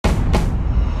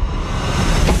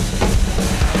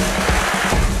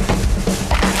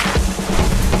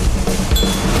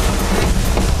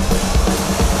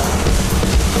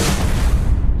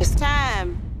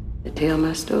tell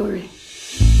my story.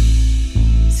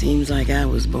 Seems like I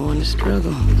was born to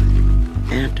struggle.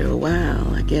 After a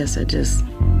while, I guess I just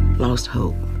lost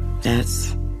hope.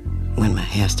 That's when my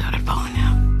hair started falling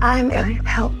out. I'm going to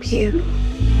help you.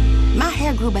 My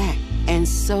hair grew back, and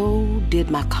so did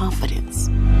my confidence.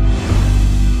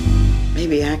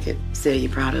 Maybe I could sell your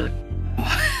product.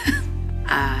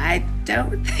 I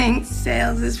don't think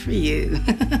sales is for you.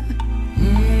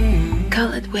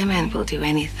 Colored women will do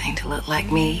anything to look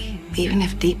like me, even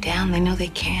if deep down they know they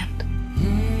can't.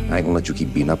 I ain't gonna let you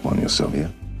keep beating up on yourself, yeah?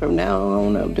 From now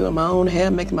on, I'm doing my own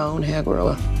hair, making my own hair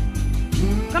grower.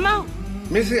 Come on.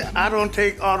 Missy, I don't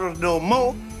take orders no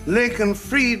more. Lincoln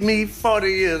freed me 40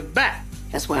 years back.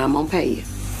 That's why I'm gonna pay you.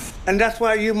 And that's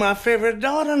why you're my favorite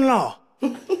daughter-in-law.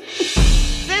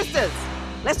 Sisters,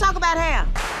 let's talk about hair.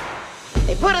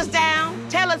 They put us down,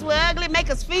 tell us we're ugly, make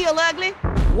us feel ugly.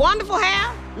 Wonderful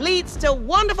hair leads to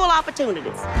wonderful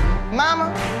opportunities.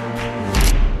 Mama.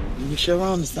 You sure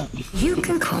on to something. You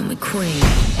can call me Queen.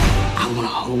 I want a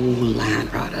whole line of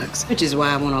products, which is why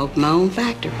I want to open my own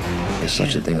factory. There's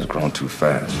such a thing as growing too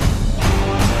fast.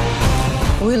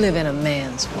 We live in a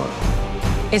man's world.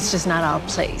 It's just not our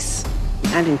place.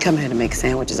 I didn't come here to make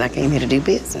sandwiches. I came here to do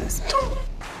business.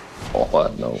 Oh,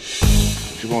 I know.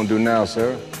 What you gonna do now,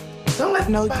 Sarah? Don't let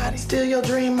nobody steal your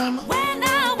dream, Mama.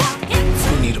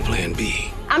 We need a plan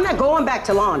B. I'm not going back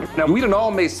to laundry. Now, we done all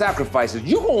made sacrifices.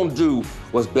 You gonna do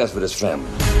what's best for this family.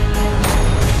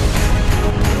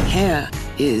 Hair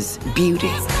is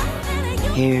beauty.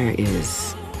 Hair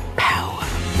is power.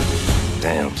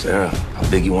 Damn, Sarah, how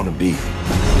big you wanna be?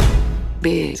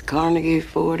 Big. Carnegie,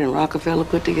 Ford, and Rockefeller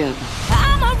put together.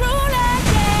 I'm a ruler,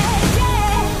 yeah,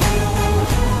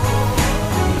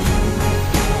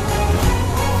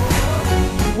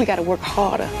 yeah. We gotta work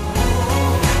harder.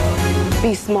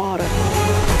 Be smarter.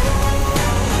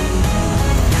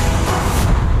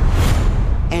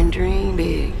 And dream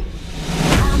big.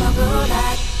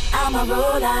 I'm a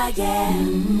ruler,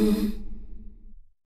 yeah.